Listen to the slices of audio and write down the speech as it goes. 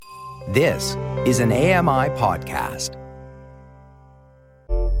This is an AMI podcast.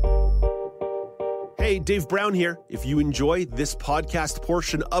 Hey, Dave Brown here. If you enjoy this podcast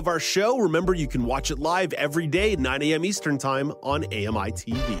portion of our show, remember you can watch it live every day at 9 a.m. Eastern Time on AMI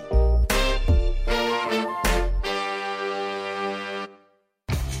TV.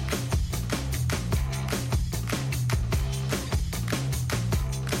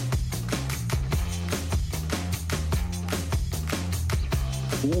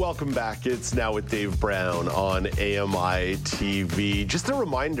 Welcome back. It's Now with Dave Brown on AMI TV. Just a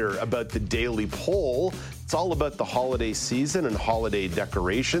reminder about the daily poll. It's all about the holiday season and holiday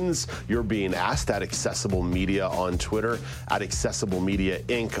decorations. You're being asked at Accessible Media on Twitter, at Accessible Media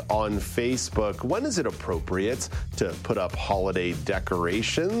Inc. on Facebook. When is it appropriate to put up holiday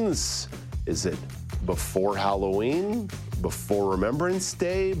decorations? Is it before Halloween, before Remembrance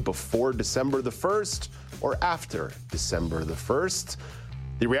Day, before December the 1st, or after December the 1st?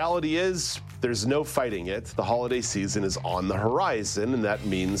 The reality is, there's no fighting it. The holiday season is on the horizon, and that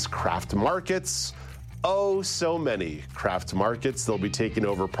means craft markets. Oh, so many craft markets. They'll be taking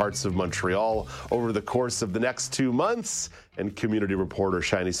over parts of Montreal over the course of the next 2 months. And community reporter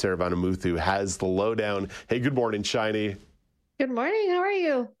Shaini Saravanamuthu has the lowdown. Hey, good morning, Shaini. Good morning. How are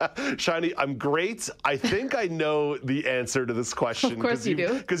you? Shaini, I'm great. I think I know the answer to this question. Of course you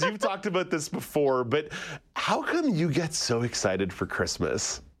do. Because you've talked about this before, but how come you get so excited for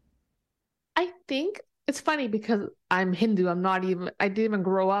Christmas? I think it's funny because I'm Hindu. I didn't even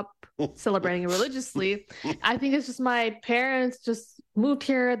grow up celebrating it religiously. I think it's just my parents just moved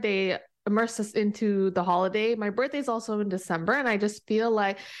here. They immersed us into the holiday. My birthday's also in December, and I just feel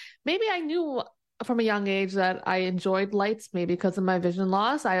like maybe I knew from a young age that I enjoyed lights, maybe because of my vision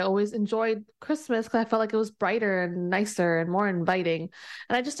loss. I always enjoyed Christmas because I felt like it was brighter and nicer and more inviting.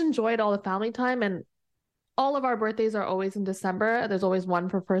 And I just enjoyed all the family time. And all of our birthdays are always in December. There's always one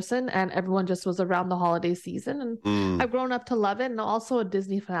per person, and everyone just was around the holiday season. And I've grown up to love it, and I'm also a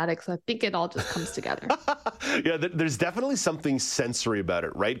Disney fanatic, so I think it all just comes together. Yeah, there's definitely something sensory about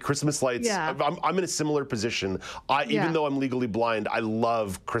it, right? Christmas lights. Yeah. I'm in a similar position. Even though I'm legally blind, I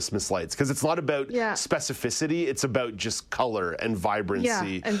love Christmas lights because it's not about specificity. It's about just color and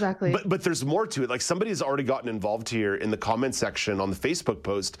vibrancy. Yeah, exactly. But there's more to it. Like, somebody has already gotten involved here in the comment section on the Facebook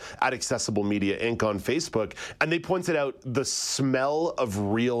post at Accessible Media Inc. on Facebook. And they pointed out the smell of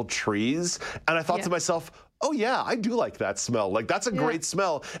real trees. And I thought to myself, oh yeah, I do like that smell. Like, that's a great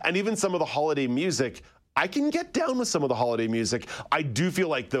smell. And even some of the holiday music, I can get down with some of the holiday music. I do feel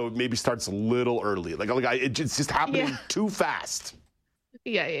like, though, it maybe starts a little early. It's just happening too fast.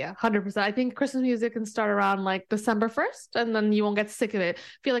 Yeah, 100%. I think Christmas music can start around like December 1st, and then you won't get sick of it. I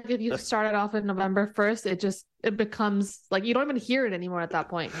feel like if you started off in November 1st, it becomes like you don't even hear it anymore at that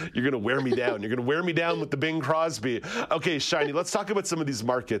point. You're going to wear me down. You're going to wear me down with the Bing Crosby. Okay, Shaini, let's talk about some of these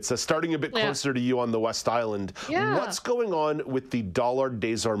markets. Starting a bit closer to you on the West Island. Yeah. What's going on with the Dollard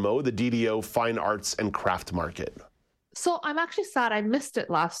des Ormeaux, the DDO Fine Arts and Craft Market? So I'm actually sad I missed it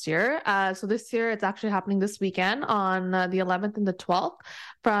last year. So this year it's actually happening this weekend on the 11th and the 12th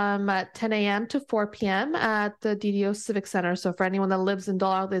from 10 a.m. to 4 p.m. at the DDO Civic Center. So for anyone that lives in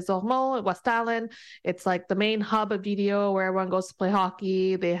Dollard des Ormeaux at West Island, it's like the main hub of DDO where everyone goes to play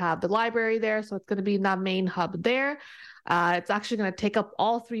hockey. They have the library there. So it's going to be in that main hub there. It's actually going to take up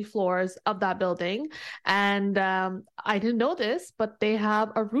all 3 floors of that building. And I didn't know this, but they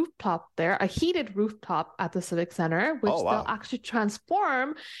have a rooftop there, a heated rooftop at the Civic Center, which they'll actually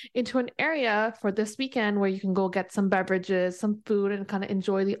transform into an area for this weekend where you can go get some beverages, some food, and kind of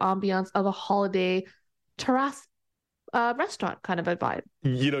enjoy the ambiance of a holiday terrace restaurant kind of a vibe.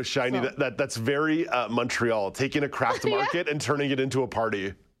 You know, Shaini, that's very Montreal, taking a craft market and turning it into a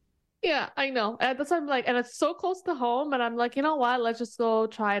party. Yeah, I know. And that's what I'm like, and it's so close to home. And I'm like, you know what? Let's just go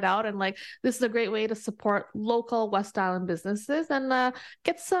try it out. And like, this is a great way to support local West Island businesses and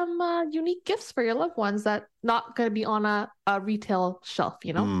get some unique gifts for your loved ones that not going to be on a retail shelf,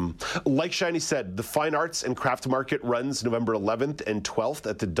 you know? Like Shaini said, the Fine Arts and Craft Market runs November 11th and 12th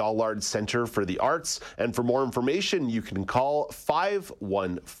at the Dollard Center for the Arts. And for more information, you can call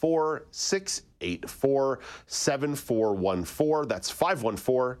 514-684-7414. That's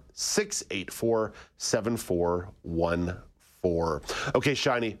 514-684-7414. Okay,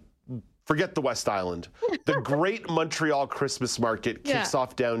 Shaini, forget the West Island. The Great Montreal Christmas Market kicks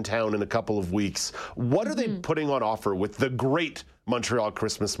off downtown in a couple of weeks. What are they putting on offer with the Great Montreal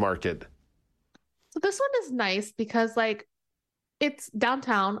Christmas Market? So this one is nice because like it's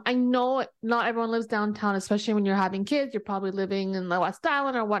downtown. I know not everyone lives downtown, especially when you're having kids. You're probably living in the West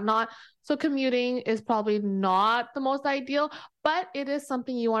Island or whatnot. So commuting is probably not the most ideal, but it is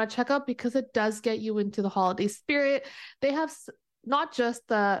something you want to check out because it does get you into the holiday spirit. They have not just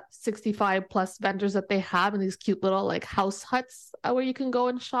the 65 plus vendors that they have in these cute little like house huts where you can go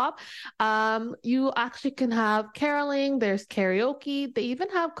and shop. You actually can have caroling, there's karaoke, they even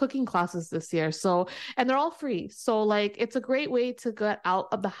have cooking classes this year. So, and they're all free. So like, it's a great way to get out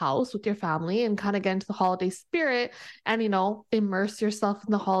of the house with your family and kind of get into the holiday spirit and, immerse yourself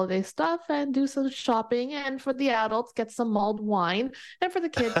in the holiday stuff and do some shopping. And for the adults, get some mulled wine. And for the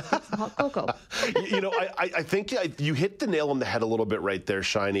kids, get some hot cocoa. I think you hit the nail on the head a little bit right there,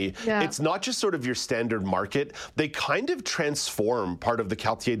 Shaini. Yeah. It's not just sort of your standard market. They kind of transform part of the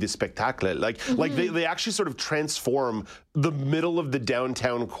Quartier du Spectacle. Like they actually sort of transform the middle of the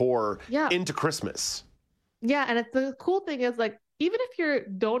downtown core into Christmas. Yeah, and the cool thing is like, even if you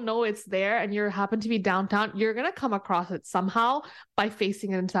don't know it's there and you happen to be downtown, you're going to come across it somehow by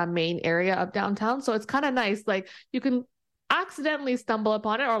facing it into that main area of downtown. So it's kind of nice. Like you can accidentally stumble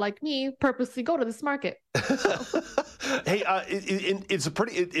upon it, or like me, purposely go to this market. Hey, it is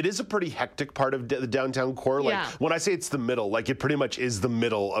a pretty hectic part of the downtown core. Like when I say it's the middle, like it pretty much is the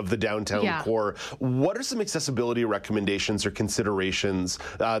middle of the downtown core. What are some accessibility recommendations or considerations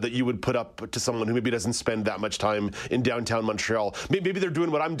that you would put up to someone who maybe doesn't spend that much time in downtown Montreal? Maybe they're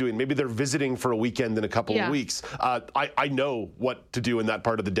doing what I'm doing. Maybe they're visiting for a weekend in a couple of weeks. I know what to do in that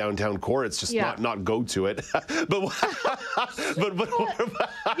part of the downtown core. It's just not go to it. but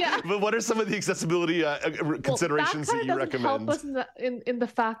what are some of the accessibility considerations that you recommend? Help us in the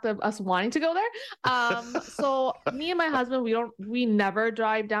fact of us wanting to go there. So me and my husband, we never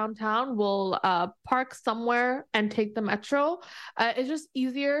drive downtown. We'll park somewhere and take the metro. It's just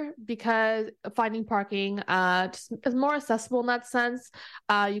easier because finding parking just is more accessible in that sense.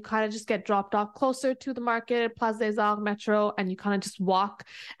 You kind of just get dropped off closer to the market, Place des Arts Metro, and you kind of just walk.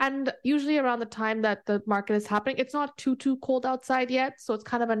 And usually around the time that the market is happening, it's not too cold outside yet, so it's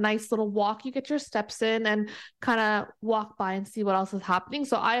kind of a nice little walk. You get your steps in and kind of walk by and see what else is happening.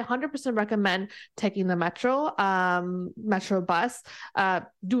 So I 100% recommend taking the metro bus.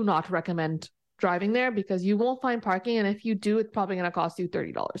 Do not recommend driving there because you won't find parking, and if you do, it's probably going to cost you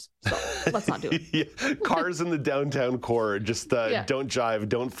 $30. So let's not do it. Cars in the downtown core just don't jive,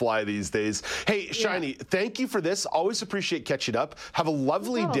 don't fly these days. Hey, Shaini, thank you for this. Always appreciate catching up. Have a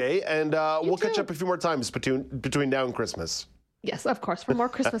lovely day, and we'll catch up a few more times between now and Christmas. Yes, of course, for more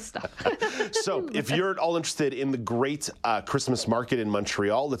Christmas stuff. So if you're at all interested in the great Christmas market in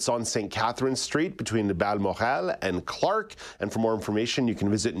Montreal, it's on St. Catherine Street between the Montreal and Clark. And for more information, you can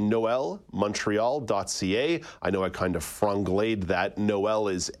visit noelmontreal.ca. I know I kind of franglaid that. Noel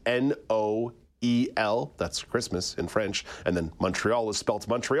is Noel. That's Christmas in French. And then Montreal is spelled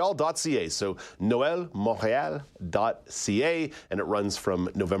montreal.ca. So noelmontreal.ca. And it runs from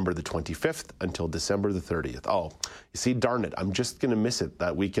November the 25th until December the 30th. Oh, you see, darn it. I'm just going to miss it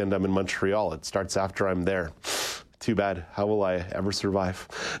that weekend I'm in Montreal. It starts after I'm there. Too bad. How will I ever survive?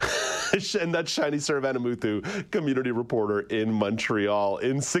 And that's Shaini Saravanamuthu, community reporter in Montreal.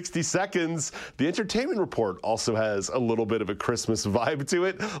 In 60 seconds, the entertainment report also has a little bit of a Christmas vibe to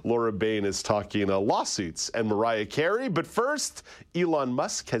it. Laura Bain is talking lawsuits and Mariah Carey. But first, Elon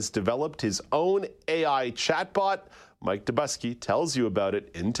Musk has developed his own AI chatbot. Mike Dubusky tells you about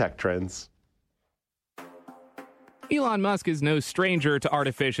it in Tech Trends. Elon Musk is no stranger to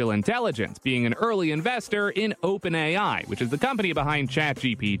artificial intelligence, being an early investor in OpenAI, which is the company behind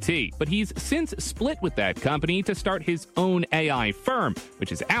ChatGPT. But he's since split with that company to start his own AI firm,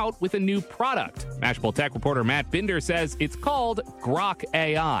 which is out with a new product. Mashable Tech reporter Matt Binder says it's called Grok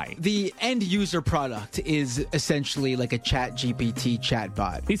AI. The end user product is essentially like a ChatGPT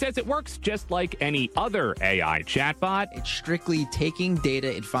chatbot. He says it works just like any other AI chatbot. It's strictly taking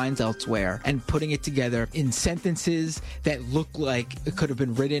data it finds elsewhere and putting it together in sentences that look like it could have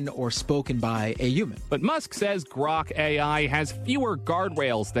been written or spoken by a human. But Musk says Grok AI has fewer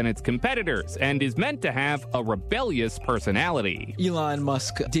guardrails than its competitors and is meant to have a rebellious personality. Elon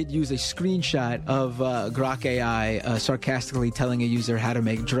Musk did use a screenshot of Grok AI sarcastically telling a user how to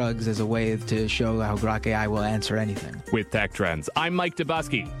make drugs as a way to show how Grok AI will answer anything. With Tech Trends, I'm Mike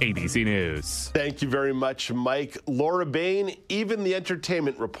Dubusky, ABC News. Thank you very much, Mike. Laura Bain, even the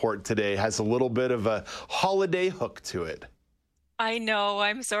entertainment report today has a little bit of a holiday hook to it. I know.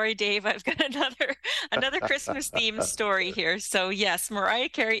 I'm sorry, Dave. I've got another Christmas-themed story here. So yes, Mariah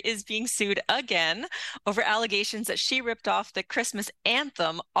Carey is being sued again over allegations that she ripped off the Christmas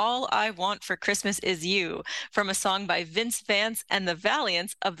anthem, All I Want for Christmas Is You, from a song by Vince Vance and the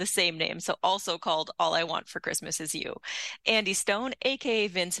Valiants of the same name, so also called All I Want for Christmas Is You. Andy Stone, aka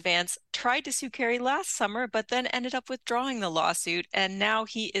Vince Vance, tried to sue Carey last summer, but then ended up withdrawing the lawsuit, and now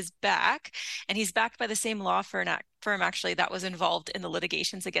he is back, and he's backed by the same law firm firm actually that was involved in the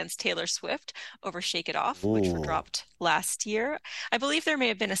litigations against Taylor Swift over Shake It Off, which were dropped last year. I believe there may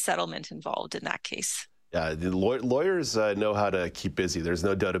have been a settlement involved in that case. Yeah, the lawyers know how to keep busy. There's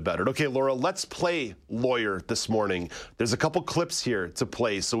no doubt about it. Okay, Laura, let's play Lawyer this morning. There's a couple clips here to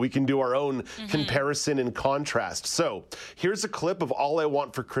play so we can do our own comparison and contrast. So here's a clip of All I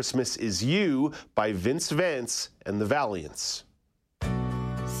Want for Christmas Is You by Vince Vance and the Valiants.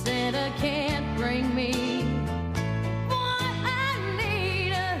 Santa can't bring me what I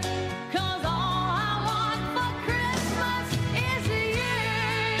need, 'cause all I want for Christmas is you.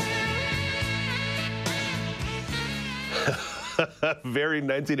 Very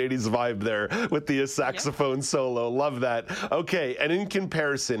 1980s vibe there with the saxophone solo. Love that. Okay, and in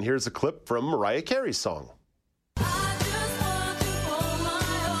comparison, here's a clip from Mariah Carey's song. I just want you for my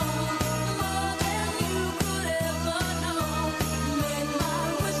own, more than you could ever know. Make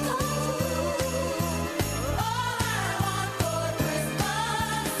my wish come true. All I want for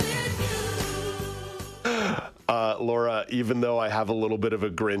Christmas is you. Laura, even though I have a little bit of a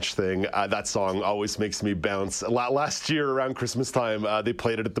Grinch thing, that song always makes me bounce. Last year around Christmas time, they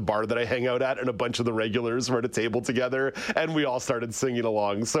played it at the bar that I hang out at, and a bunch of the regulars were at a table together, and we all started singing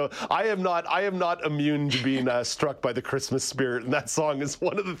along. So I am not immune to being struck by the Christmas spirit, and that song is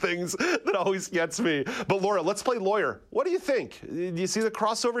one of the things that always gets me. But Laura, let's play Lawyer. What do you think? Do you see the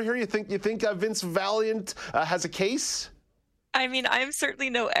crossover here? You think Vince Valiant has a case? I mean, I'm certainly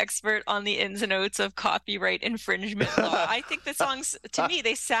no expert on the ins and outs of copyright infringement law. I think the songs, to me,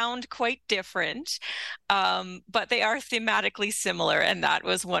 they sound quite different, but they are thematically similar. And that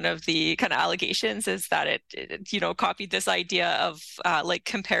was one of the kind of allegations, is that it copied this idea of like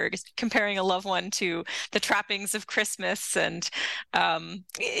comparing a loved one to the trappings of Christmas. And, I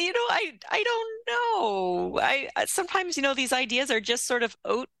don't know. I sometimes, these ideas are just sort of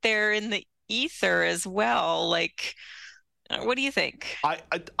out there in the ether as well. Like, what do you think?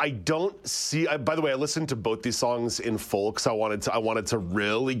 I don't see. By the way, I listened to both these songs in full because I wanted to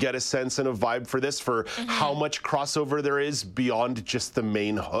really get a sense and a vibe for this, for how much crossover there is beyond just the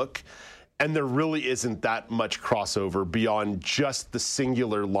main hook. And there really isn't that much crossover beyond just the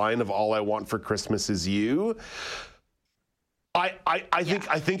singular line of All I Want for Christmas Is You.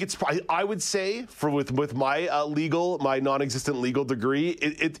 I think it's, I would say, with my my non-existent legal degree,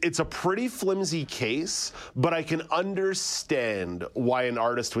 it's a pretty flimsy case, but I can understand why an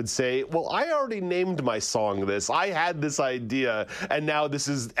artist would say, well, I already named my song this. I had this idea, and now this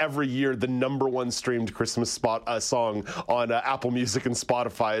is every year the #1 streamed Christmas song on Apple Music and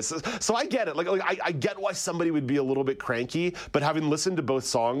Spotify. So I get it. I get why somebody would be a little bit cranky, but having listened to both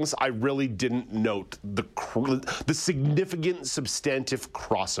songs, I really didn't note the significant substantive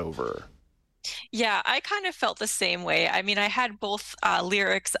crossover. Yeah, I kind of felt the same way. I mean, I had both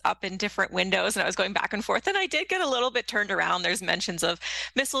lyrics up in different windows, and I was going back and forth, and I did get a little bit turned around. There's mentions of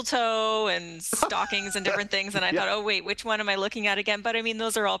mistletoe and stockings and different things, and I thought, oh wait, which one am I looking at again? But I mean,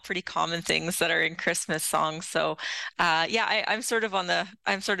 those are all pretty common things that are in Christmas songs. So I'm sort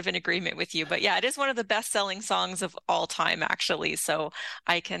of in agreement with you. But yeah, it is one of the best-selling songs of all time, actually. So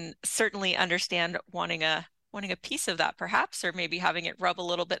I can certainly understand wanting a piece of that, perhaps, or maybe having it rub a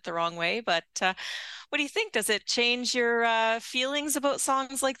little bit the wrong way. But what do you think? Does it change your feelings about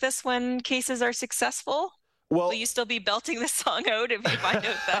songs like this when cases are successful? Well, will you still be belting this song out if you find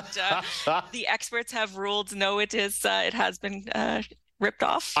out that the experts have ruled no, it has been ripped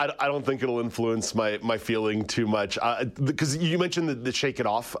off? I don't think it'll influence my feeling too much, because you mentioned the Shake It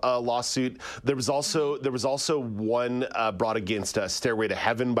Off lawsuit. There was also one brought against Stairway to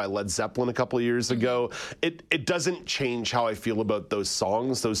Heaven by Led Zeppelin a couple of years ago. It doesn't change how I feel about those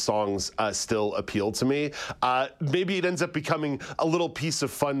songs. Those songs still appeal to me. Maybe it ends up becoming a little piece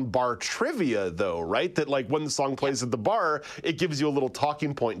of fun bar trivia, though, right? That like when the song plays at the bar, it gives you a little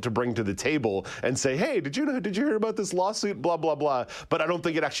talking point to bring to the table and say, hey, did you hear about this lawsuit? Blah blah blah. But I don't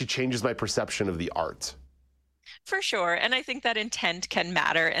think it actually changes my perception of the art. For sure. And I think that intent can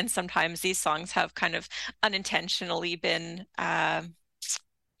matter. And sometimes these songs have kind of unintentionally been,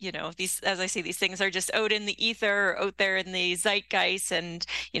 these, as I say, these things are just out in the ether, out there in the zeitgeist. And,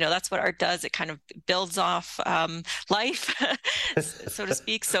 that's what art does. It kind of builds off life, so to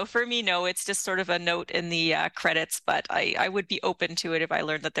speak. So for me, no, it's just sort of a note in the credits. But I would be open to it if I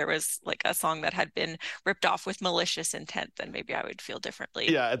learned that there was like a song that had been ripped off with malicious intent. Then maybe I would feel differently.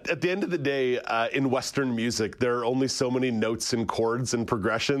 Yeah. At the end of the day, in Western music, there are only so many notes and chords and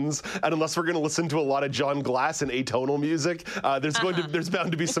progressions. And unless we're going to listen to a lot of John Glass and atonal music, there's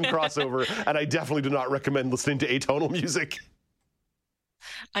bound to be some crossover, and I definitely do not recommend listening to atonal music.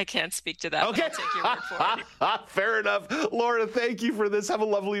 I can't speak to that. Okay. But I'll take your word for it. Fair enough. Laura, thank you for this. Have a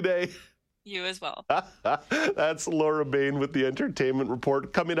lovely day. You as well. That's Laura Bain with the Entertainment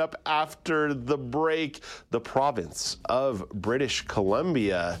Report. Coming up after the break, the province of British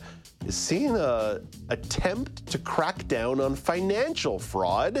Columbia is seeing an attempt to crack down on financial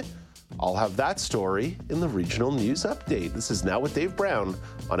fraud. I'll have that story in the regional news update. This is Now with Dave Brown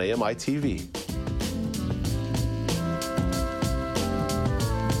on AMI TV.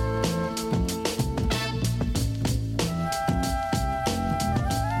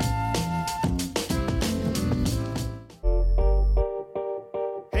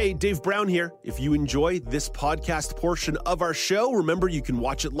 Hey, Dave Brown here. If you enjoy this podcast portion of our show, remember you can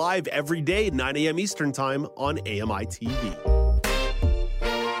watch it live every day at 9 a.m. Eastern Time on AMI TV.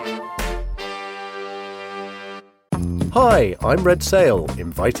 Hi, I'm Red Sail,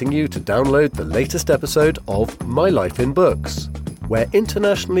 inviting you to download the latest episode of My Life in Books, where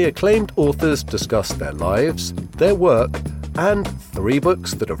internationally acclaimed authors discuss their lives, their work, and 3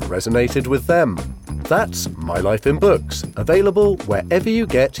 books that have resonated with them. That's My Life in Books, available wherever you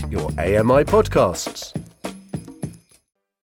get your AMI podcasts.